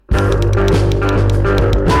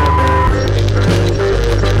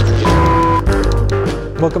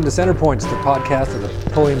Welcome to Centerpoints, the podcast of the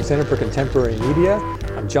Pulliam Center for Contemporary Media.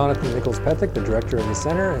 I'm Jonathan Nichols-Pethick, the director of the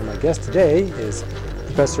center, and my guest today is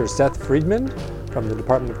Professor Seth Friedman from the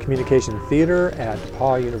Department of Communication Theater at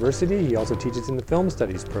DePauw University. He also teaches in the Film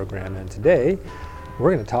Studies program, and today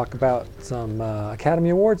we're going to talk about some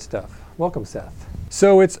Academy Award stuff. Welcome, Seth.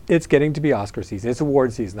 So it's getting to be Oscar season. It's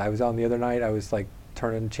award season. I was on the other night, I was like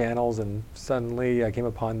turning channels, and suddenly I came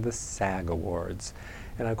upon the SAG Awards.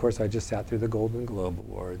 And of course, I just sat through the Golden Globe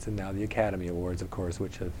Awards and now the Academy Awards, of course,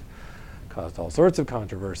 which have caused all sorts of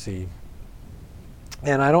controversy.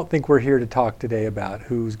 And I don't think we're here to talk today about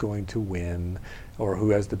who's going to win or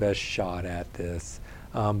who has the best shot at this.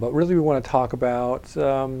 But really, we want to talk about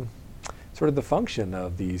sort of the function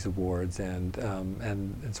of these awards and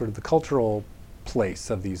sort of the cultural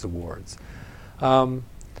place of these awards. But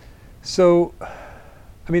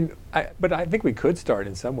I think we could start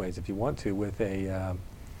in some ways, if you want to, with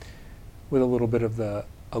a little bit of the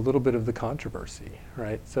controversy,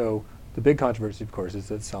 right? So the big controversy, of course, is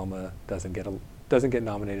that Selma doesn't get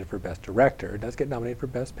nominated for Best Director. It does get nominated for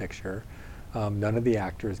Best Picture. None of the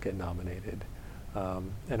actors get nominated,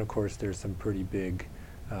 and of course, there's some pretty big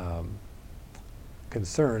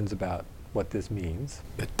concerns about what this means.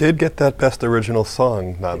 It did get that Best Original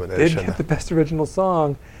Song nomination. It did get the Best Original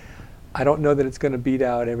Song. I don't know that it's going to beat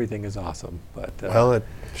out Everything Is Awesome, but well, it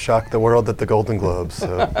shocked the world at the Golden Globes.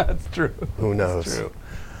 So that's true. Who knows? That's true.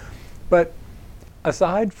 But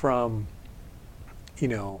aside from,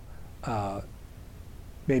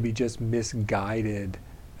 maybe just misguided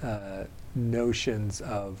notions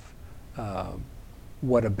of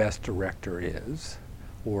what a best director is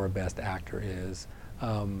or a best actor is,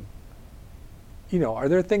 are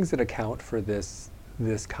there things that account for this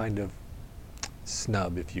kind of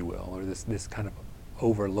snub, if you will, or this kind of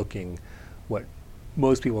overlooking what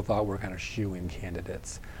most people thought were kind of shoo-in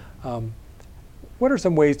candidates? What are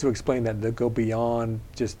some ways to explain that go beyond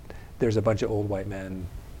just there's a bunch of old white men?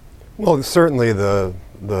 Well, certainly the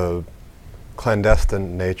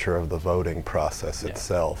clandestine nature of the voting process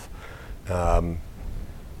itself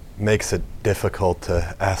makes it difficult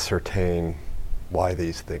to ascertain why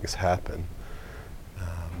these things happen.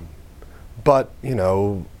 But,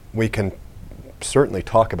 we can certainly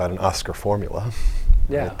talk about an Oscar formula.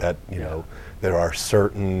 Yeah. Right? That, there are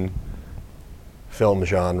certain film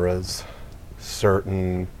genres,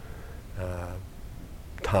 certain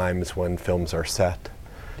times when films are set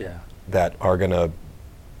that are going to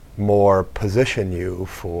more position you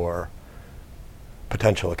for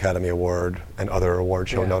potential Academy Award and other award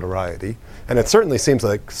show notoriety. And it certainly seems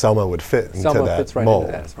like Selma would fit into Selma that fits right mold.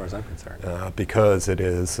 into that, as far as I'm concerned. Because it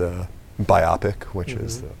is biopic, which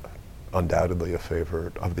is undoubtedly a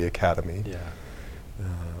favorite of the Academy. Yeah.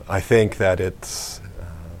 I think that it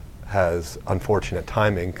has unfortunate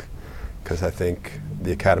timing, because I think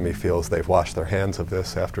the Academy feels they've washed their hands of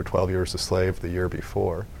this after 12 Years a Slave the year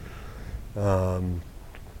before. But,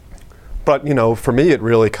 for me, it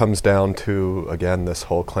really comes down to, again, this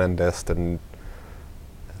whole clandestine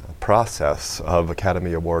process of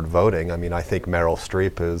Academy Award voting. I mean, I think Meryl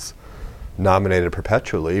Streep is nominated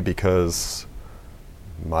perpetually because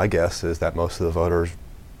my guess is that most of the voters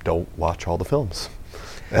don't watch all the films.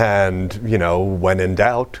 And, when in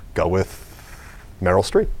doubt, go with Meryl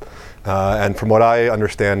Streep. And from what I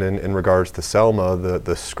understand in regards to Selma,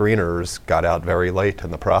 the screeners got out very late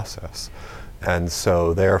in the process. And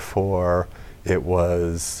so, therefore, it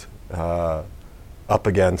was up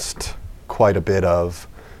against quite a bit of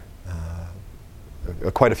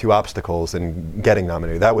quite a few obstacles in getting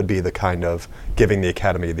nominated. That would be the kind of giving the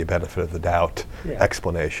Academy the benefit of the doubt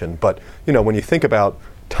explanation. But, when you think about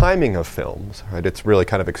timing of films, right, it's really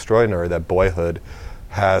kind of extraordinary that Boyhood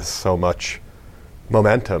has so much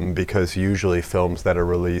momentum, because usually films that are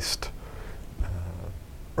released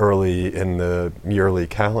early in the yearly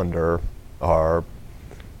calendar are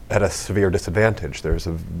at a severe disadvantage. There's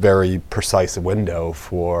a very precise window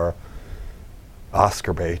for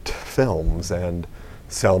Oscar bait films, and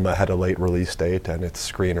Selma had a late release date, and its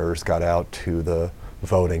screeners got out to the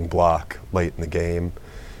voting block late in the game.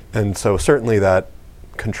 And so certainly that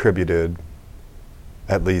contributed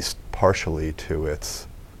at least partially to its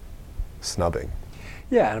snubbing.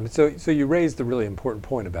 Yeah, and so you raised the really important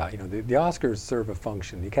point about, the Oscars serve a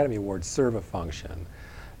function, the Academy Awards serve a function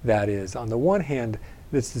that is, on the one hand,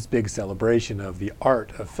 it's this big celebration of the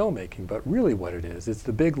art of filmmaking, but really what it is, it's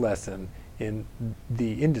the big lesson in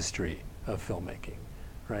the industry of filmmaking,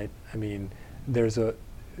 right? I mean,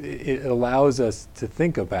 it allows us to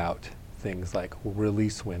think about things like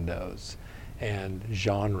release windows and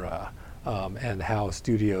genre, and how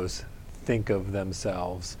studios think of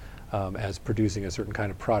themselves as producing a certain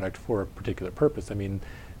kind of product for a particular purpose. I mean,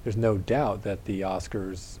 there's no doubt that the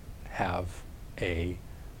Oscars have a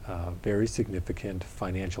very significant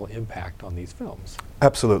financial impact on these films.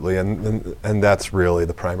 Absolutely, and that's really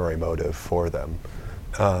the primary motive for them.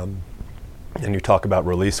 And you talk about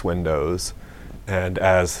release windows, and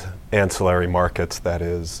as ancillary markets, that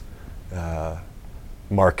is,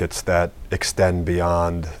 markets that extend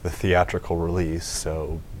beyond the theatrical release,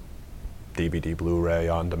 so DVD, Blu-ray,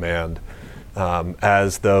 on demand.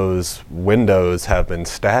 As those windows have been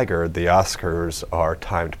staggered, the Oscars are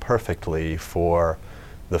timed perfectly for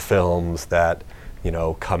the films that,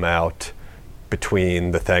 come out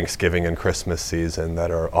between the Thanksgiving and Christmas season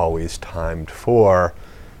that are always timed for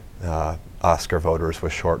Oscar voters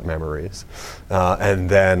with short memories. And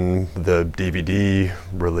then the DVD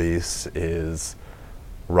release is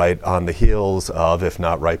right on the heels of, if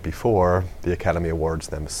not right before, the Academy Awards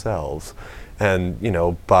themselves. And,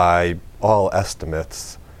 by all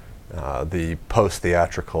estimates, the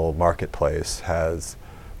post-theatrical marketplace has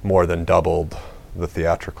more than doubled the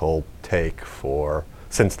theatrical take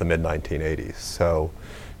since the mid-1980s. So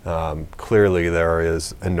clearly there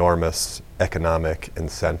is enormous economic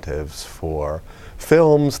incentives for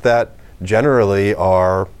films that generally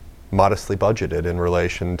are modestly budgeted in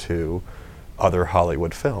relation to other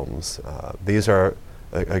Hollywood films. These are,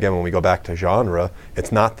 again, when we go back to genre,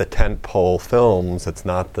 it's not the tentpole films, it's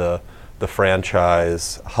not the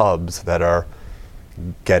franchise hubs that are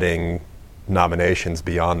getting nominations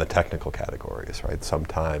beyond the technical categories, right?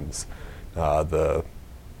 Sometimes the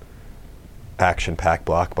action-packed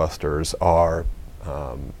blockbusters are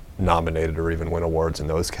nominated or even win awards in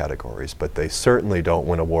those categories, but they certainly don't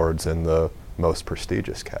win awards in the most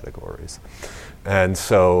prestigious categories. And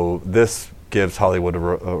so this gives Hollywood a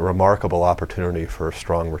remarkable opportunity for a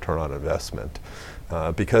strong return on investment.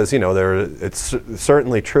 Because, it's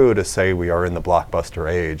certainly true to say we are in the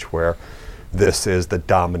blockbuster age where this is the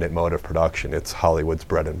dominant mode of production. It's Hollywood's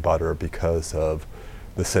bread and butter because of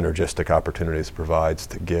the synergistic opportunities it provides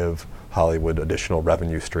to give Hollywood additional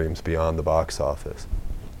revenue streams beyond the box office.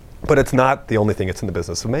 But it's not the only thing it's in the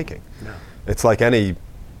business of making. No. It's like any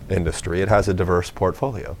industry, it has a diverse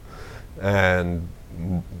portfolio. And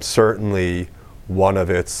certainly one of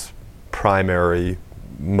its primary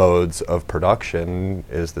modes of production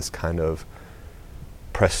is this kind of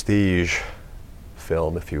prestige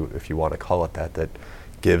film, if you want to call it that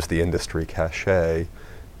gives the industry cachet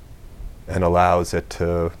and allows it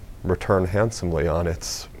to return handsomely on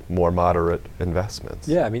its more moderate investments.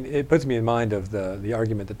 Yeah, I mean, it puts me in mind of the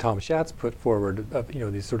argument that Tom Schatz put forward of,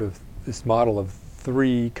 this model of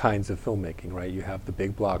three kinds of filmmaking, right? You have the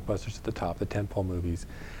big blockbusters at the top, the tentpole movies.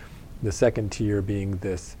 The second tier being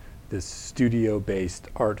this studio-based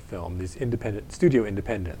art film, these studio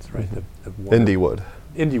independents, right? Mm-hmm.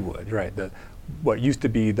 Indiewood, right? What used to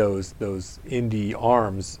be those indie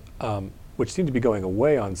arms, which seem to be going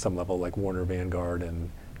away on some level, like Warner Vanguard and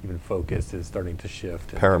even Focus is starting to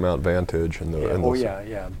shift. Paramount Vantage and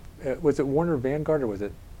was it Warner Vanguard or was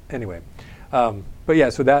it anyway? But yeah,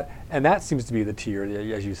 so that seems to be the tier,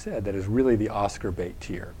 as you said, that is really the Oscar bait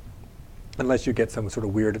tier, unless you get some sort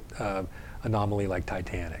of weird anomaly like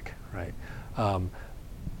Titanic, right?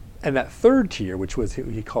 And that third tier, which was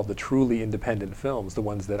he called the truly independent films, the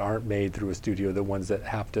ones that aren't made through a studio, the ones that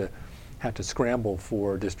have to scramble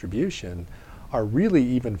for distribution, are really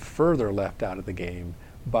even further left out of the game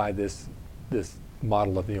by this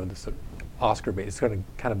model of this Oscar bait. It's kind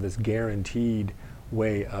of this guaranteed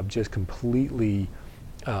way of just completely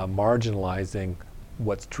marginalizing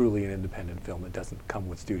what's truly an independent film that doesn't come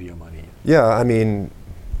with studio money. Yeah, I mean,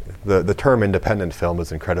 the term independent film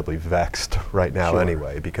is incredibly vexed right now. Sure.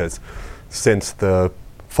 Anyway, because since the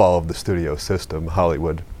fall of the studio system,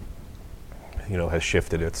 Hollywood, has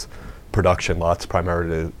shifted its production lots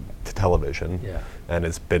primarily to television, and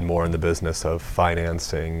has been more in the business of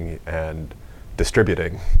financing and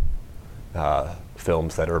distributing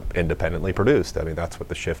films that are independently produced. I mean, that's what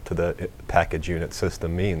the shift to the package unit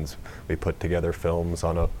system means. We put together films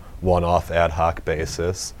on a one-off ad hoc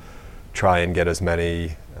basis, try and get as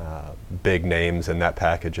many big names in that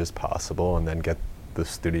package as possible, and then get the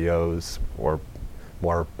studios, or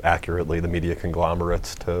more accurately, the media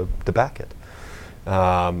conglomerates to back it.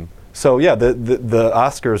 So yeah, the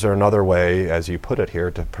Oscars are another way, as you put it here,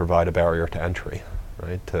 to provide a barrier to entry,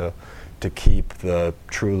 right? To keep the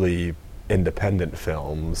truly independent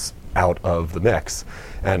films out of the mix.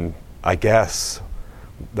 And I guess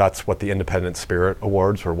that's what the Independent Spirit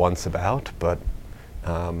Awards were once about, but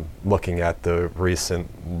looking at the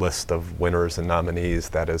recent list of winners and nominees,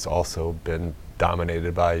 that has also been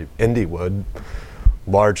dominated by Indiewood,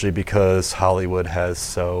 largely because Hollywood has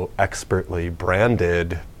so expertly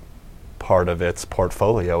branded part of its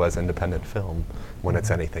portfolio as independent film when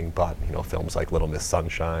it's anything but. Films like Little Miss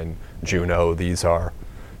Sunshine, Juno, these are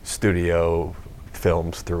studio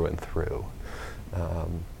films through and through.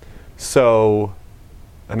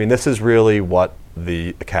 This is really what the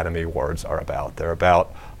Academy Awards are about. They're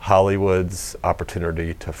about Hollywood's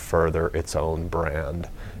opportunity to further its own brand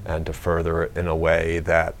and to further it in a way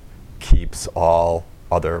that keeps all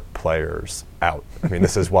other players out.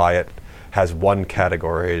 This is why it has one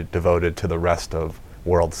category devoted to the rest of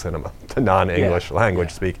world cinema, to non-English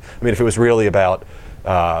language speak. If it was really about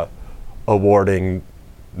awarding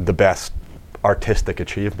the best artistic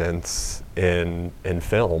achievements in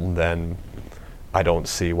film, then I don't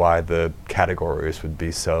see why the categories would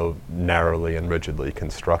be so narrowly and rigidly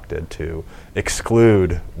constructed to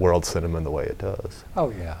exclude world cinema in the way it does. Oh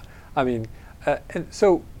yeah. And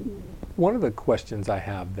so one of the questions I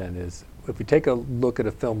have then is, if we take a look at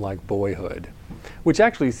a film like Boyhood, which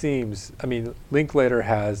actually seems, Linklater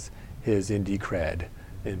has his indie cred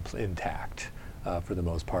intact for the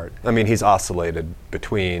most part. He's oscillated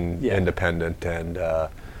between independent and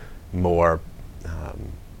more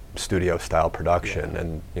studio-style production,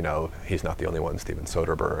 and he's not the only one. Steven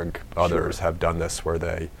Soderbergh, others have done this, where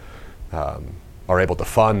they are able to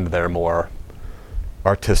fund their more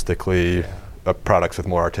artistically products with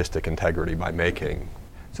more artistic integrity by making.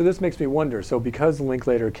 So this makes me wonder. So because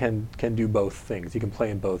Linklater can do both things, he can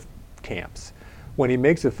play in both camps. When he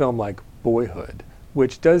makes a film like Boyhood,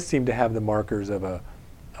 which does seem to have the markers of a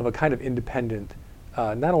kind of independent,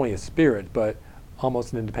 not only a spirit, but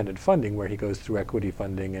almost an independent funding, where he goes through equity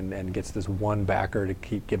funding and gets this one backer to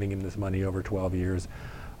keep giving him this money over 12 years.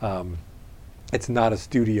 It's not a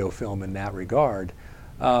studio film in that regard.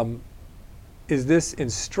 Is this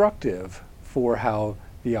instructive for how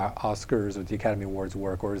the Oscars or the Academy Awards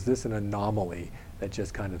work, or is this an anomaly that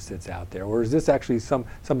just kind of sits out there? Or is this actually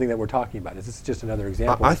something that we're talking about? Is this just another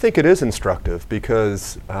example? I think it is instructive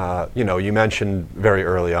because, you mentioned very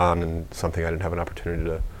early on, and something I didn't have an opportunity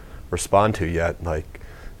to respond to yet, like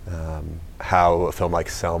how a film like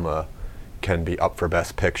Selma can be up for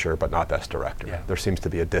Best Picture but not Best Director. Yeah. There seems to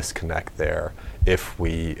be a disconnect there if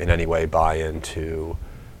we in any way buy into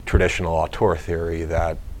traditional auteur theory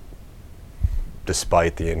that,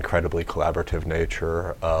 despite the incredibly collaborative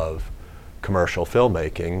nature of commercial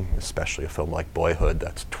filmmaking, especially a film like Boyhood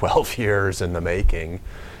that's 12 years in the making,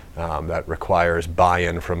 that requires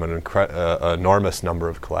buy-in from an enormous number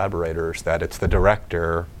of collaborators, that it's the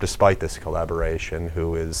director, despite this collaboration,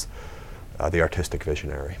 who is the artistic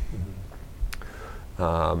visionary.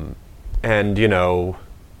 And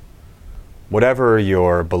whatever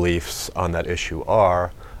your beliefs on that issue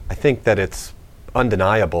are, I think that it's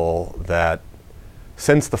undeniable that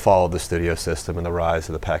since the fall of the studio system and the rise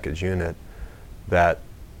of the package unit, that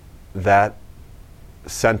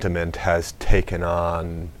sentiment has taken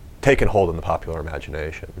hold in the popular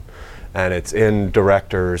imagination. And it's in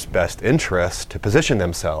directors' best interest to position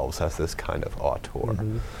themselves as this kind of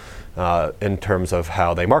auteur in terms of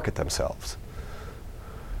how they market themselves.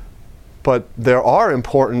 But there are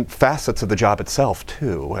important facets of the job itself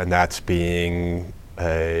too, and that's being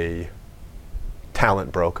a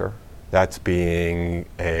talent broker, that's being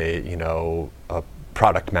a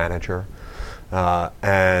product manager.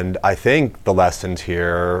 And I think the lessons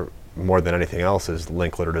here, more than anything else, is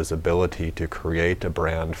Linklater's ability to create a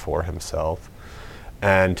brand for himself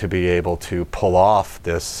and to be able to pull off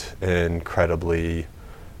this incredibly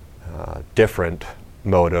different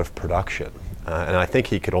mode of production. And I think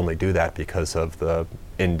he could only do that because of the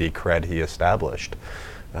indie cred he established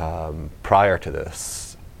prior to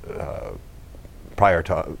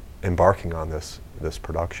embarking on this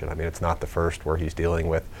production. It's not the first where he's dealing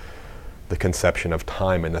with the conception of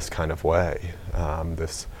time in this kind of way,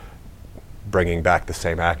 this bringing back the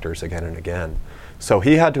same actors again and again. So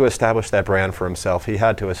he had to establish that brand for himself. He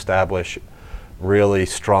had to establish really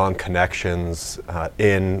strong connections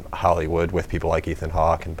in Hollywood with people like Ethan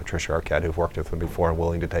Hawke and Patricia Arquette, who've worked with him before and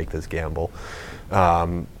willing to take this gamble.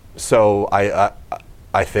 So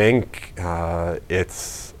I think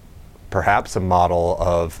it's perhaps a model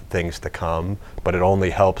of things to come, but it only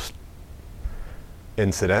helps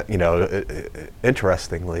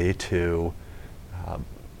interestingly to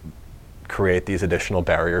create these additional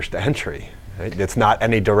barriers to entry. Right? It's not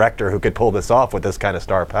any director who could pull this off with this kind of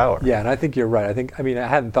star power. Yeah, and I think you're right. I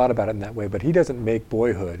hadn't thought about it in that way, but he doesn't make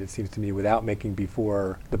Boyhood, it seems to me, without making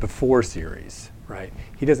the Before series, right?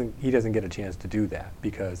 He doesn't get a chance to do that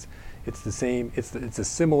because it's the same. It's a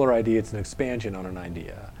similar idea. It's an expansion on an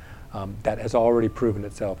idea that has already proven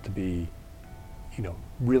itself to be,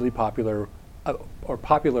 really popular or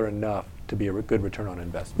popular enough to be a good return on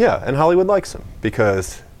investment. Yeah, and Hollywood likes him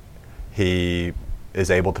because he is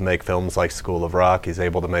able to make films like School of Rock. He's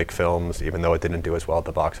able to make films, even though it didn't do as well at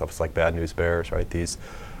the box office, like Bad News Bears, right? These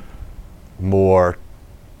more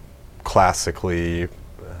classically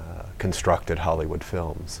constructed Hollywood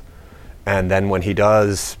films. And then when he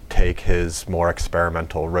does take his more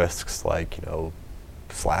experimental risks, like,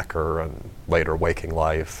 Slacker and later Waking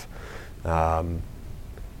Life,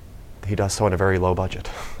 he does so in a very low budget.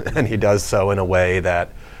 And he does so in a way that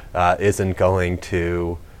isn't going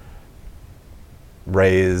to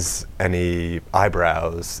raise any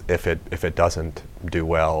eyebrows if it doesn't do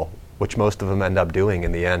well, which most of them end up doing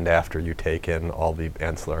in the end after you take in all the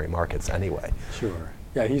ancillary markets anyway. Sure.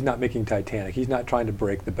 Yeah, he's not making Titanic. He's not trying to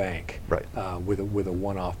break the bank, right, with a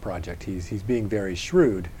one-off project. He's being very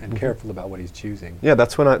shrewd and careful about what he's choosing. Yeah,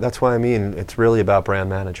 that's why I mean it's really about brand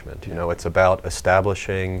management. It's about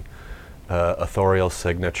establishing authorial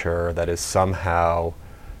signature that is somehow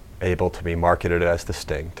able to be marketed as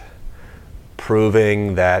distinct,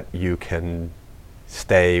 proving that you can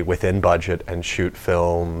stay within budget and shoot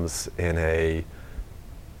films in a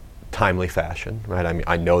timely fashion, right? I mean,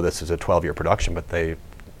 I know this is a 12-year production, but they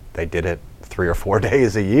did it 3 or 4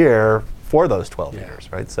 days a year for those 12 years,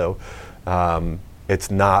 right? So it's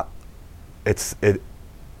not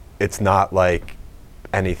like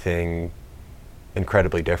anything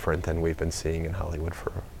incredibly different than we've been seeing in Hollywood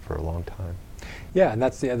for a long time. Yeah, and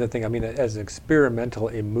that's the other thing. I mean, as experimental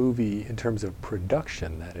a movie in terms of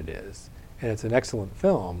production that it is, and it's an excellent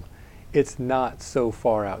film, it's not so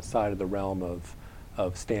far outside of the realm of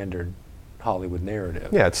standard Hollywood narrative.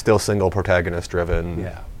 Yeah, it's still single protagonist driven,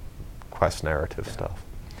 quest narrative stuff.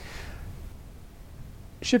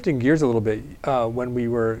 Shifting gears a little bit, when we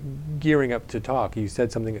were gearing up to talk, you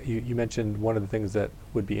said something, you mentioned one of the things that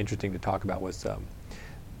would be interesting to talk about was the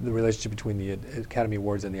relationship between the Academy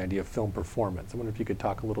Awards and the idea of film performance. I wonder if you could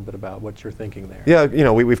talk a little bit about what you're thinking there. Yeah,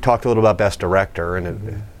 we've talked a little about Best Director,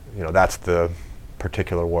 and that's the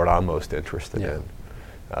particular award I'm most interested in,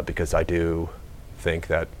 because I do think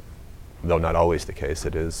that, though not always the case,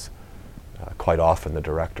 it is quite often the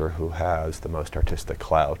director who has the most artistic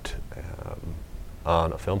clout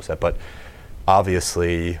on a film set. But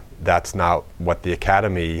obviously, that's not what the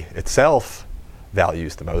Academy itself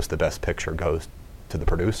values the most. The Best Picture goes to the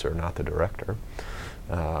producer, not the director,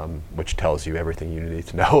 which tells you everything you need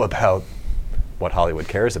to know about what Hollywood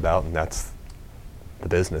cares about, and that's the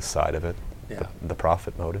business side of it, the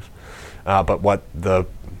profit motive. But what the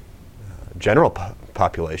general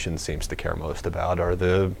population seems to care most about are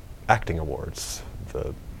the acting awards,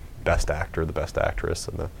 the Best Actor, the Best Actress,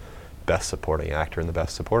 and the Best Supporting Actor and the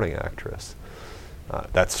Best Supporting Actress.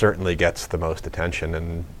 That certainly gets the most attention,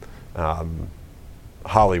 and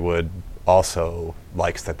Hollywood also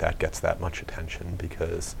likes that gets that much attention,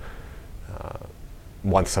 because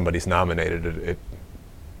once somebody's nominated, it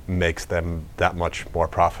makes them that much more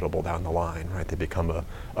profitable down the line, right? They become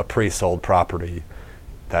a pre-sold property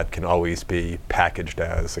that can always be packaged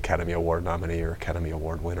as Academy Award nominee or Academy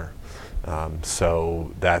Award winner.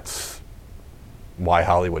 So that's why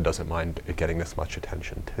Hollywood doesn't mind it getting this much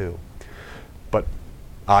attention too. But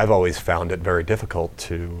I've always found it very difficult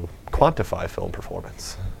to quantify film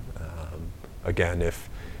performance. Again,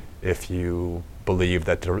 if you believe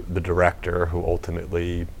that the director, who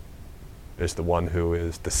ultimately is the one who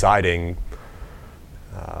is deciding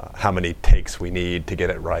how many takes we need to get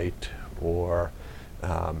it right, or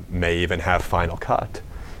may even have final cut,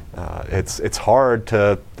 it's hard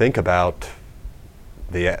to think about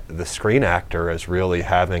the screen actor as really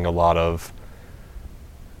having a lot of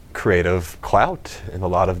creative clout in a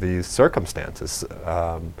lot of these circumstances.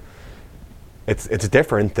 It's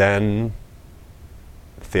different than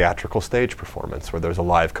theatrical stage performance, where there's a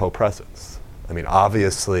live co-presence. I mean,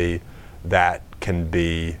 obviously that can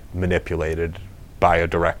be manipulated by a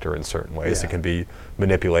director in certain ways. It can be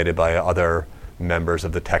manipulated by other members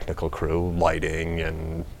of the technical crew, lighting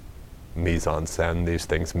and mise-en-scène. These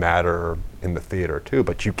things matter in the theater too,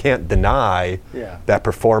 but you can't deny that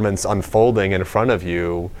performance unfolding in front of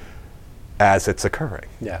you as it's occurring.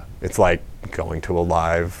 It's like going to a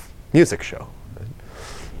live music show.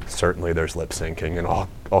 Certainly there's lip syncing and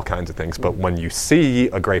all kinds of things, but when you see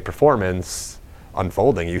a great performance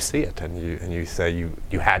unfolding, you see it and you say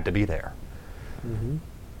you had to be there.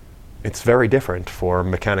 It's very different for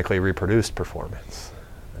mechanically reproduced performance,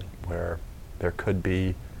 where there could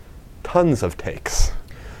be tons of takes.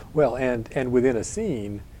 Well, and within a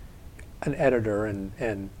scene, an editor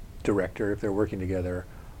and director, if they're working together,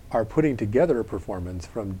 are putting together a performance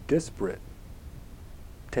from disparate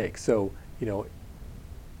takes. So,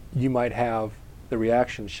 you might have the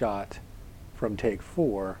reaction shot from take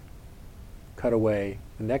 4, cut away,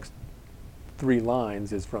 the next 3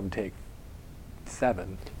 lines is from take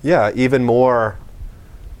 7. Yeah, even more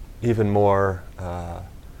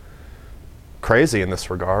crazy in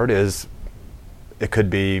this regard is it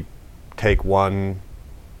could be take 1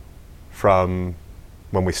 from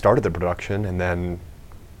when we started the production, and then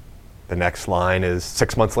the next line is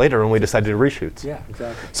 6 months later when we decided to do reshoots. Yeah,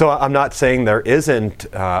 exactly. So I'm not saying there isn't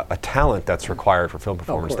a talent that's required for film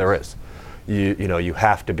performance. There is. You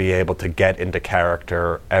have to be able to get into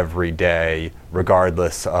character every day,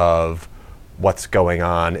 regardless of what's going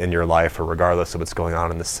on in your life or regardless of what's going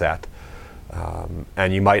on in the set.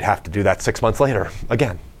 And you might have to do that 6 months later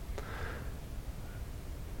again.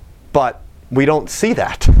 But we don't see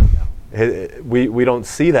that. We don't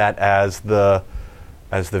see that as the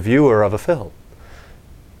viewer of a film.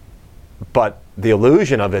 But the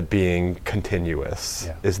illusion of it being continuous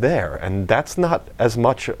is there, and that's not as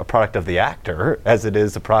much a product of the actor as it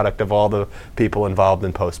is a product of all the people involved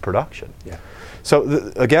in post-production. Yeah.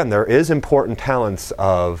 So again, there is important talents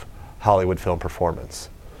of Hollywood film performance.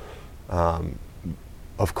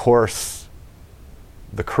 Of course,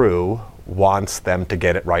 the crew wants them to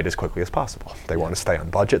get it right as quickly as possible. They want to stay on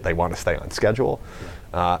budget, they want to stay on schedule,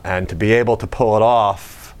 and to be able to pull it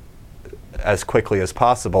off as quickly as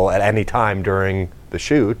possible at any time during the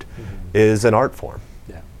shoot is an art form.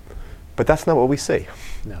 Yeah. But that's not what we see.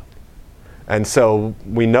 No. And so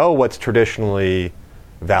we know what's traditionally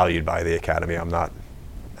valued by the Academy. I'm not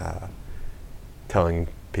telling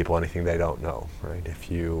people anything they don't know, right? If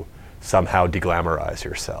you somehow deglamorize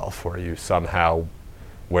yourself, or you somehow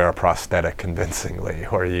wear a prosthetic convincingly,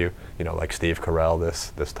 or you like Steve Carell,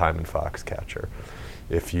 this time in Foxcatcher,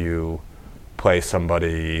 if you play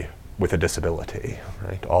somebody with a disability,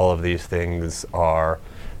 right? All of these things are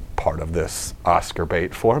part of this Oscar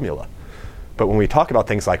bait formula. But when we talk about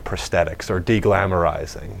things like prosthetics or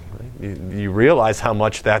deglamorizing, right, you realize how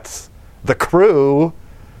much that's the crew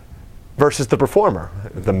versus the performer,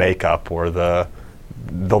 the makeup or the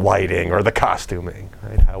lighting or the costuming,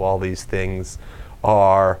 right? How all these things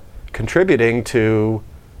are contributing to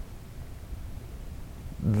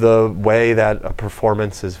the way that a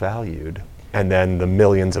performance is valued. And then the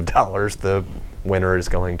millions of dollars the winner is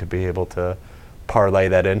going to be able to parlay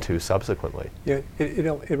that into subsequently. Yeah,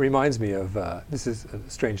 it reminds me of, this is a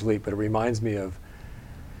strange leap, but it reminds me of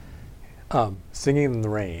Singing in the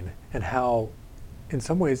Rain, and how, in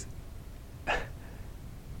some ways,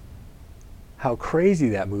 how crazy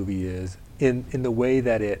that movie is in the way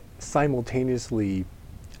that it simultaneously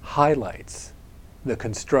highlights the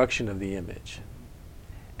construction of the image,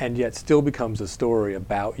 and yet still becomes a story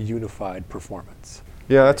about unified performance.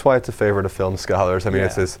 Yeah, that's why it's a favorite of film scholars. I mean,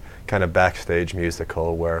 it's this kind of backstage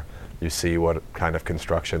musical where you see what kind of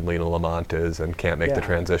construction Lena Lamont is and can't make the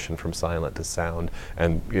transition from silent to sound,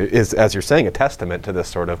 and is, as you're saying, a testament to this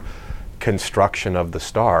sort of construction of the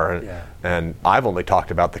star. And I've only talked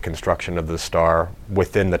about the construction of the star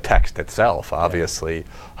within the text itself. Obviously,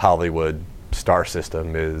 Hollywood star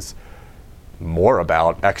system is more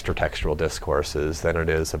about extra-textual discourses than it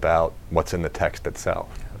is about what's in the text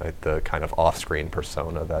itself, right? The kind of off-screen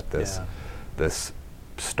persona that this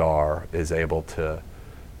star is able to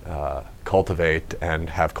cultivate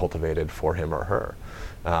and have cultivated for him or her.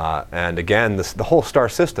 And again, the whole star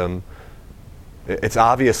system, it's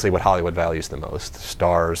obviously what Hollywood values the most.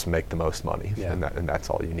 Stars make the most money, and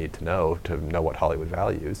that's all you need to know what Hollywood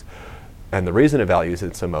values. And the reason it values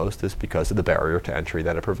it so most is because of the barrier to entry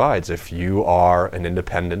that it provides. If you are an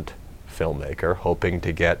independent filmmaker hoping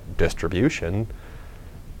to get distribution,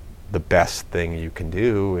 the best thing you can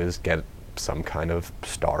do is get some kind of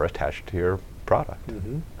star attached to your product.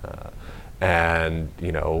 And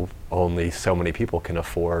only so many people can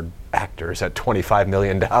afford actors at $25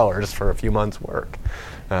 million for a few months' work.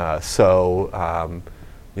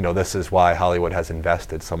 This is why Hollywood has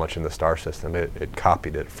invested so much in the star system. It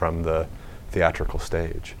copied it from the theatrical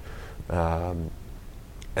stage. And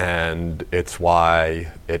it's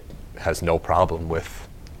why it has no problem with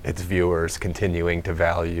its viewers continuing to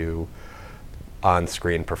value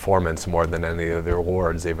on-screen performance more than any of the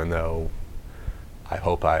awards, even though I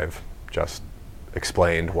hope I've just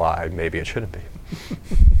explained why maybe it shouldn't be.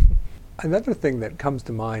 Another thing that comes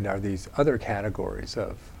to mind are these other categories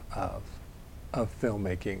of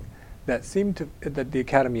filmmaking that that the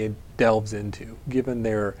Academy delves into, given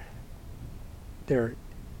their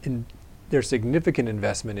significant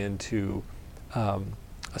investment into a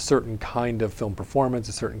certain kind of film performance,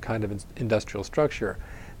 a certain kind of industrial structure.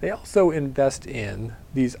 They also invest in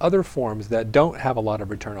these other forms that don't have a lot of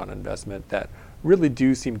return on investment, that really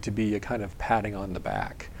do seem to be a kind of patting on the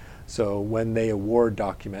back. So when they award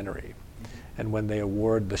documentary, and when they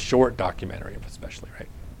award the short documentary, especially, right?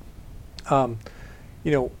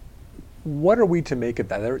 You know, what are we to make of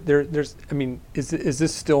that? There's, I mean, is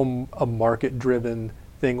this still a market-driven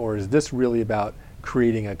thing, or is this really about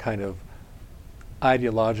creating a kind of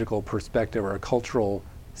ideological perspective or a cultural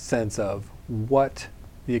sense of what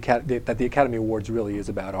the Academy Awards really is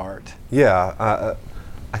about art? Yeah,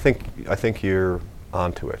 I think you're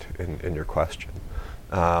onto it in your question,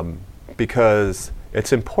 because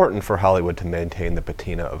it's important for Hollywood to maintain the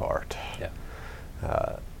patina of art. Yeah.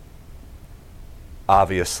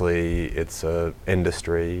 Obviously, it's an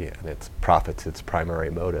industry and it's profit's its primary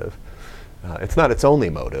motive. It's not its only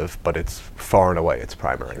motive, but it's far and away its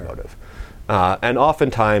primary motive. And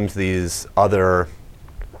oftentimes these other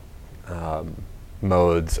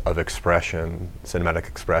modes of expression, cinematic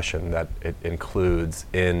expression, that it includes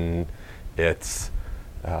in its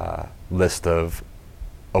list of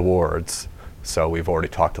awards. So we've already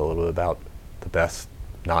talked a little bit about the best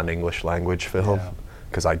non-English language film,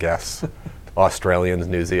 because I guess Australians,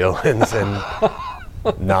 New Zealanders, and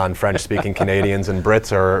non-French speaking Canadians and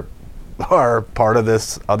Brits are part of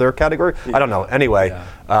this other category. I don't know. Anyway,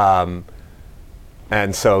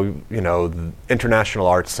 and so, you know, international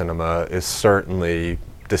art cinema is certainly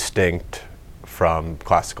distinct from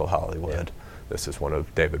classical Hollywood. Yeah. This is one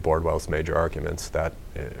of David Bordwell's major arguments, that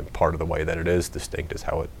part of the way that it is distinct is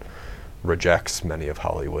how it rejects many of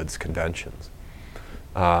Hollywood's conventions.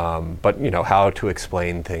 But, you know, how to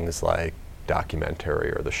explain things like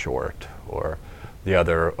documentary or the short or the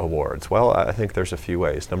other awards? Well, I think there's a few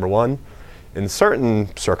ways. Number one, in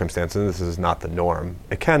certain circumstances, this is not the norm,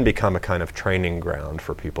 it can become a kind of training ground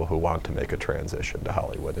for people who want to make a transition to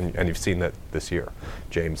Hollywood. And you've seen that this year.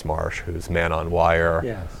 James Marsh, who's Man on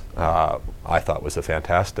Wire, I thought was a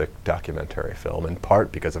fantastic documentary film, in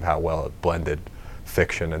part because of how well it blended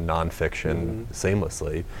fiction and nonfiction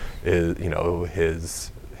seamlessly. You know,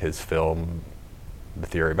 his film, The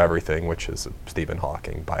Theory of Everything, which is a Stephen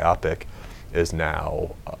Hawking biopic, is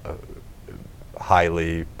now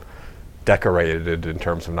highly decorated in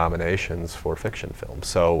terms of nominations for fiction films.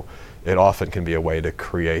 So it often can be a way to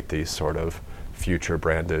create these sort of future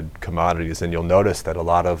branded commodities. And you'll notice that a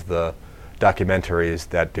lot of the documentaries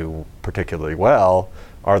that do particularly well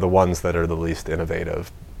are the ones that are the least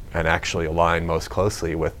innovative and actually align most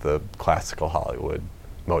closely with the classical Hollywood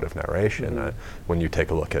mode of narration. When you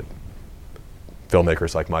take a look at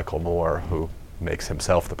filmmakers like Michael Moore, who makes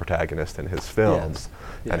himself the protagonist in his films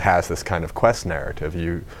and has this kind of quest narrative,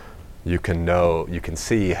 you can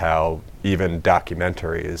see how even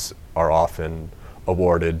documentaries are often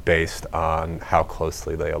awarded based on how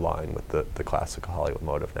closely they align with the classical Hollywood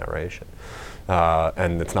mode of narration.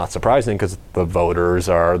 And it's not surprising, because the voters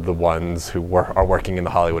are the ones who are working in the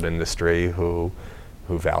Hollywood industry who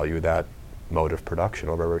value that mode of production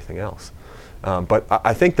over everything else. But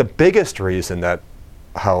I think the biggest reason that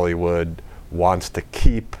Hollywood wants to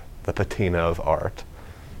keep the patina of art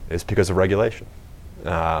is because of regulation.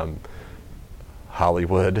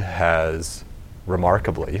 Hollywood has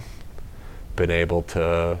remarkably been able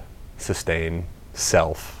to sustain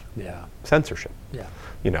self-censorship.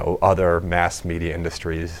 You know, other mass media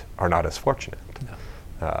industries are not as fortunate.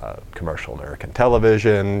 Commercial American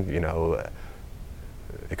television, you know,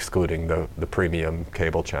 excluding the premium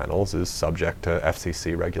cable channels, is subject to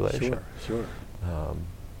FCC regulation.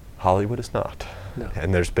 Hollywood is not.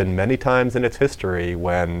 And there's been many times in its history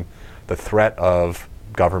when the threat of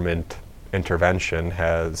government intervention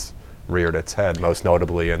has reared its head, most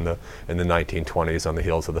notably in the 1920s on the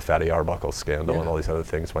heels of the Fatty Arbuckle scandal and all these other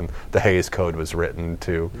things, when the Hays Code was written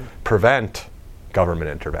to prevent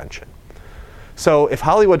government intervention. So if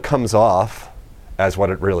Hollywood comes off as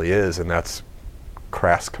what it really is, and that's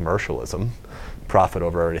crass commercialism, profit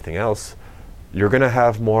over everything else, you're going to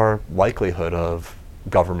have more likelihood of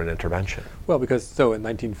government intervention. Well, because in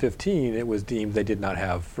 1915 it was deemed they did not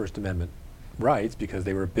have First Amendment rights because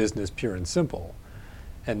they were business pure and simple.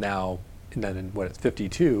 And now, in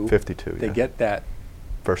 52, they get that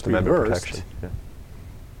First Amendment protection.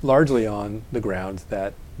 Largely on the grounds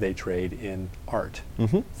that they trade in art.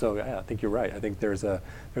 So I think you're right. I think there's a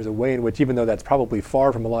way in which, even though that's probably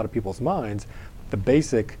far from a lot of people's minds, the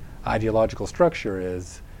basic ideological structure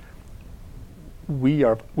is we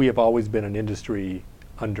have always been an industry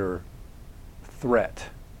under threat.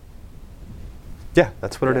 Yeah,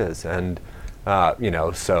 that's what it is. And you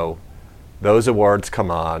know, so those awards come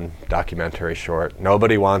on, documentary short,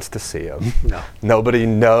 nobody wants to see them. Nobody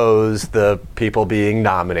knows the people being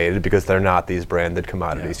nominated because they're not these branded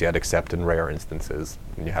commodities yet, except in rare instances.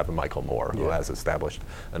 And you have a Michael Moore who has established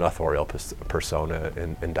an authorial persona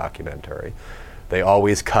in documentary. They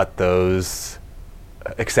always cut those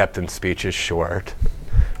acceptance speech is short.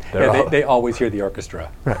 They always hear the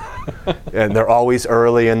orchestra. Right. And they're always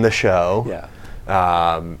early in the show. Yeah.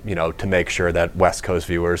 To make sure that West Coast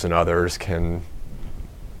viewers and others can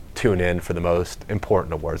tune in for the most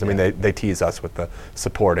important awards. I mean, they tease us with the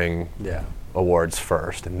supporting awards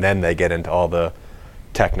first, and then they get into all the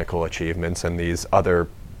technical achievements and these other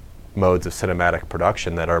modes of cinematic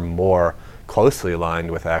production that are more closely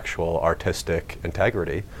aligned with actual artistic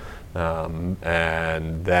integrity.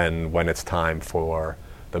 And then when it's time for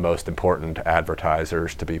the most important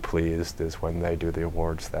advertisers to be pleased is when they do the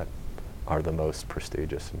awards that are the most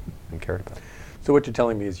prestigious and cared about. So what you're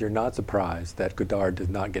telling me is you're not surprised that Godard does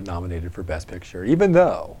not get nominated for Best Picture, even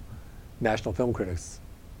though National Film Critics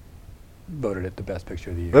voted it the Best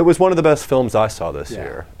Picture of the Year. It was one of the best films I saw this Yeah.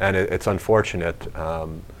 year, and it's unfortunate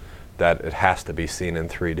that it has to be seen in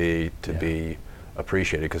 3D to be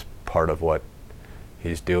appreciated, because part of what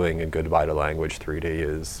he's doing in Goodbye to Language 3D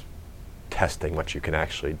is testing what you can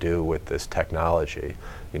actually do with this technology.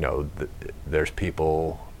 There's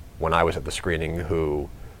people, when I was at the screening, who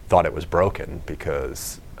thought it was broken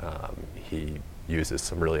because he uses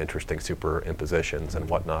some really interesting superimpositions and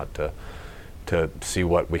whatnot to see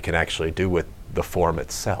what we can actually do with the form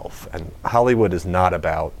itself. And Hollywood is not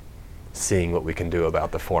about seeing what we can do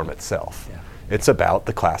about the form itself. Yeah. It's about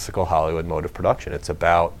the classical Hollywood mode of production. It's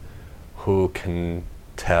about who can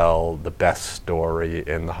tell the best story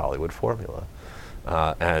in the Hollywood formula.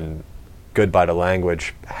 And Goodbye to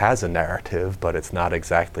Language has a narrative, but it's not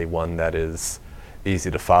exactly one that is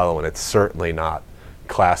easy to follow, and it's certainly not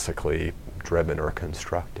classically driven or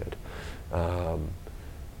constructed.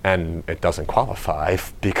 And it doesn't qualify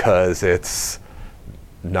because it's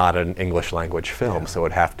not an English language film, so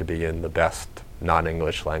it'd have to be in the best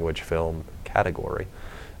non-English language film category.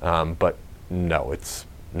 But no, it's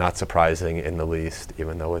not surprising in the least,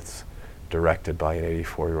 even though it's directed by an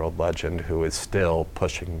 84-year-old legend who is still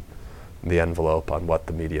pushing the envelope on what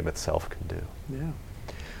the medium itself can do. Yeah.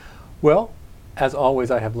 Well, as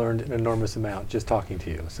always, I have learned an enormous amount just talking to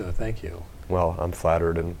you, so thank you. Well, I'm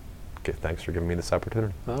flattered, and thanks for giving me this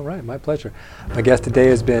opportunity. All right, my pleasure. My guest today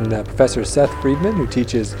has been Professor Seth Friedman, who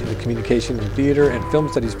teaches in the Communication and Theater and Film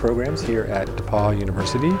Studies programs here at DePauw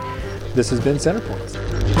University. This has been Center Points.